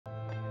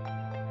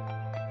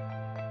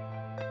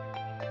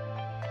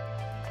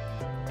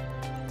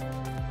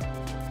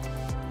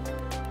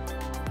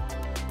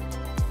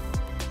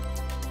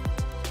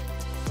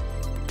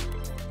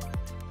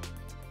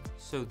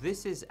So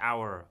this is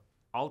our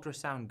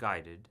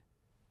ultrasound-guided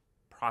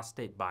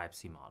prostate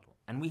biopsy model.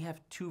 And we have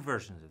two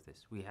versions of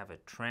this. We have a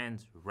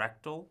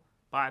transrectal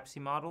biopsy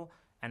model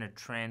and a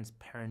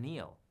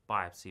transperineal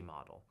biopsy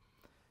model.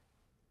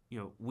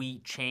 We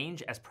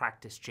change as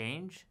practice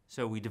change.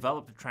 So we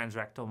developed the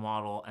transrectal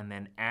model, and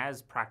then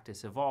as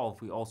practice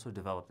evolved, we also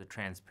developed the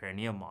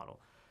transperineal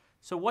model.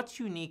 So what's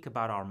unique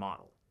about our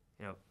model?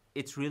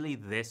 It's really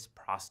this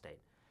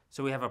prostate.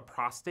 So we have a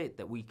prostate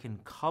that we can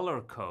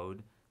color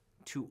code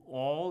to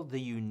all the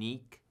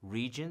unique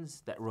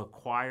regions that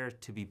require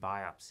to be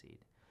biopsied.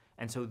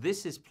 And so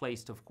this is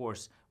placed, of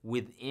course,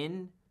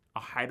 within a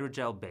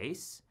hydrogel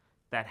base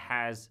that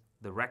has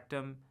the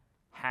rectum,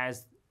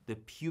 has the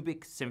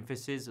pubic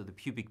symphysis or the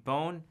pubic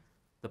bone,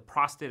 the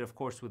prostate, of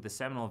course, with the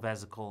seminal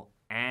vesicle,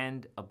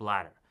 and a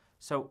bladder.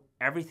 So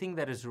everything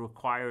that is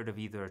required of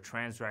either a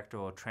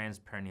transrectal or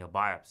transperineal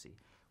biopsy.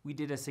 We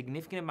did a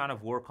significant amount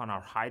of work on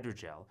our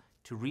hydrogel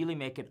to really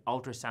make it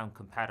ultrasound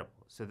compatible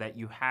so that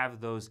you have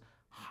those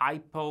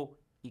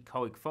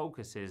hypoechoic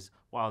focuses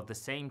while at the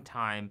same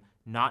time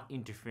not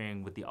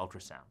interfering with the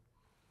ultrasound.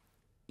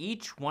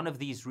 Each one of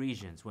these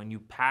regions, when you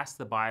pass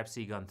the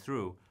biopsy gun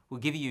through, will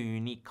give you a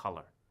unique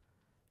color.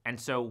 And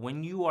so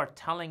when you are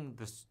telling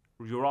the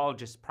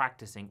urologist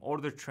practicing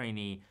or the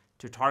trainee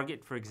to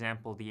target, for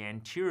example, the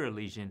anterior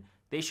lesion,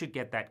 they should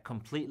get that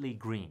completely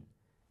green.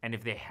 And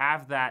if they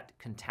have that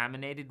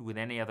contaminated with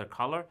any other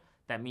color,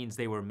 that means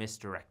they were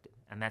misdirected.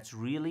 And that's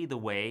really the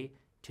way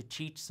to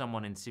teach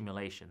someone in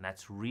simulation.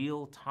 That's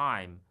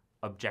real-time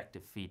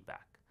objective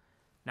feedback.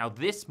 Now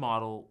this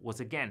model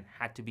was, again,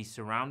 had to be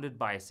surrounded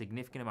by a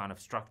significant amount of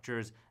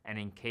structures and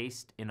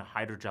encased in a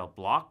hydrogel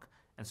block,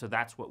 and so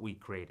that's what we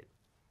created.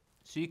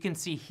 So you can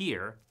see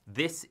here,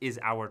 this is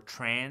our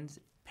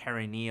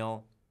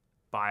transperineal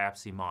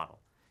biopsy model.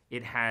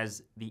 It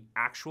has the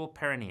actual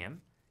perineum,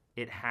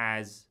 it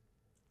has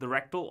the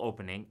rectal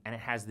opening, and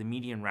it has the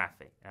median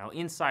raphe. Now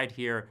inside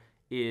here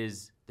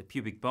is the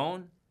pubic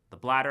bone, the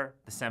bladder,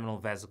 the seminal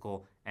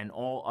vesicle, and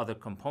all other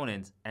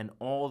components, and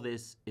all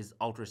this is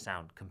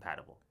ultrasound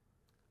compatible.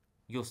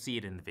 You'll see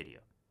it in the video.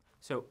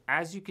 So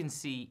as you can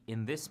see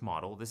in this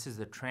model, this is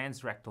the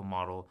transrectal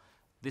model.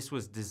 This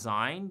was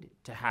designed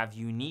to have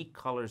unique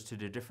colors to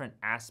the different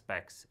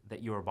aspects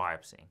that you are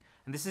biopsying.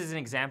 And this is an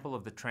example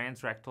of the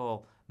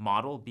transrectal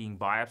model being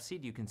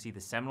biopsied. You can see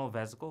the seminal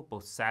vesicle,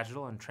 both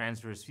sagittal and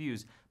transverse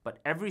views, but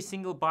every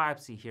single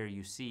biopsy here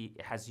you see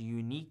has a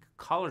unique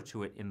color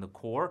to it in the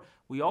core.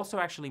 We also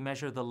actually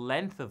measure the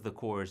length of the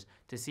cores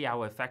to see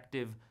how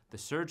effective the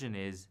surgeon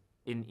is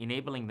in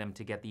enabling them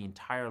to get the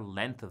entire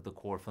length of the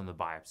core from the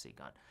biopsy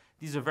gun.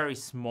 These are very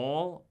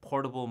small,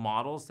 portable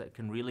models that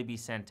can really be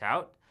sent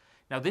out.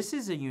 Now, this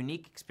is a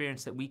unique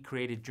experience that we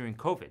created during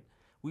COVID.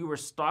 We were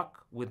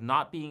stuck with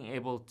not being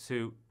able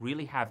to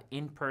really have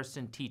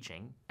in-person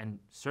teaching, and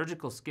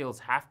surgical skills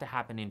have to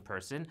happen in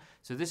person.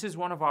 So this is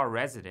one of our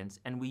residents,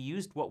 and we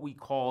used what we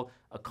call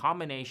a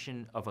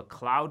combination of a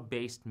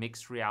cloud-based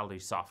mixed reality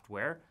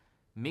software,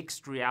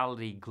 mixed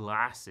reality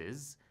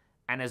glasses,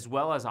 and as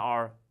well as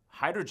our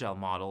hydrogel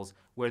models,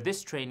 where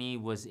this trainee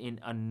was in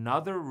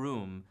another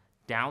room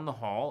down the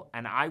hall,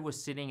 and I was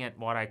sitting at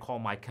what I call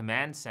my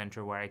command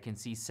center, where I can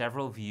see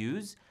several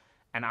views,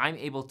 and I'm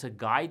able to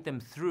guide them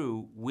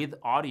through with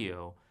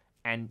audio.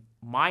 And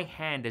my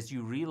hand, as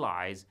you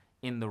realize,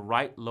 in the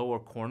right lower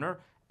corner,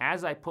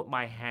 as I put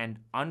my hand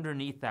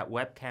underneath that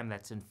webcam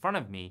that's in front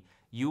of me,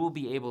 you will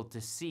be able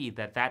to see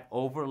that that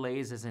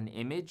overlays as an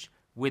image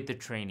with the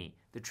trainee.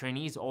 The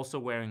trainee is also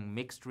wearing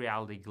mixed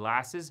reality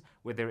glasses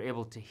where they're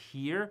able to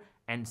hear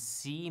and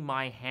see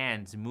my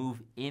hands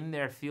move in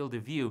their field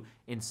of view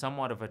in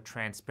somewhat of a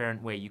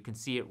transparent way. You can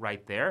see it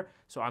right there.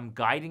 So I'm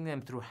guiding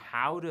them through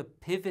how to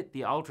pivot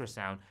the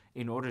ultrasound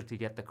in order to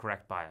get the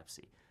correct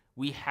biopsy.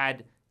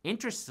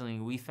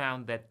 Interestingly, we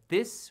found that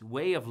this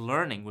way of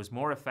learning was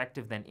more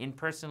effective than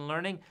in-person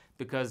learning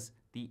because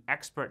the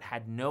expert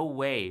had no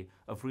way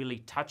of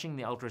really touching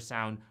the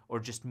ultrasound or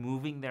just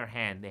moving their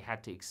hand. They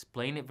had to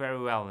explain it very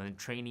well, and the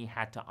trainee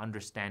had to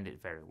understand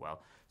it very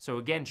well. So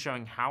again,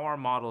 showing how our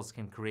models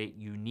can create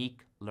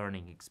unique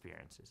learning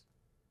experiences.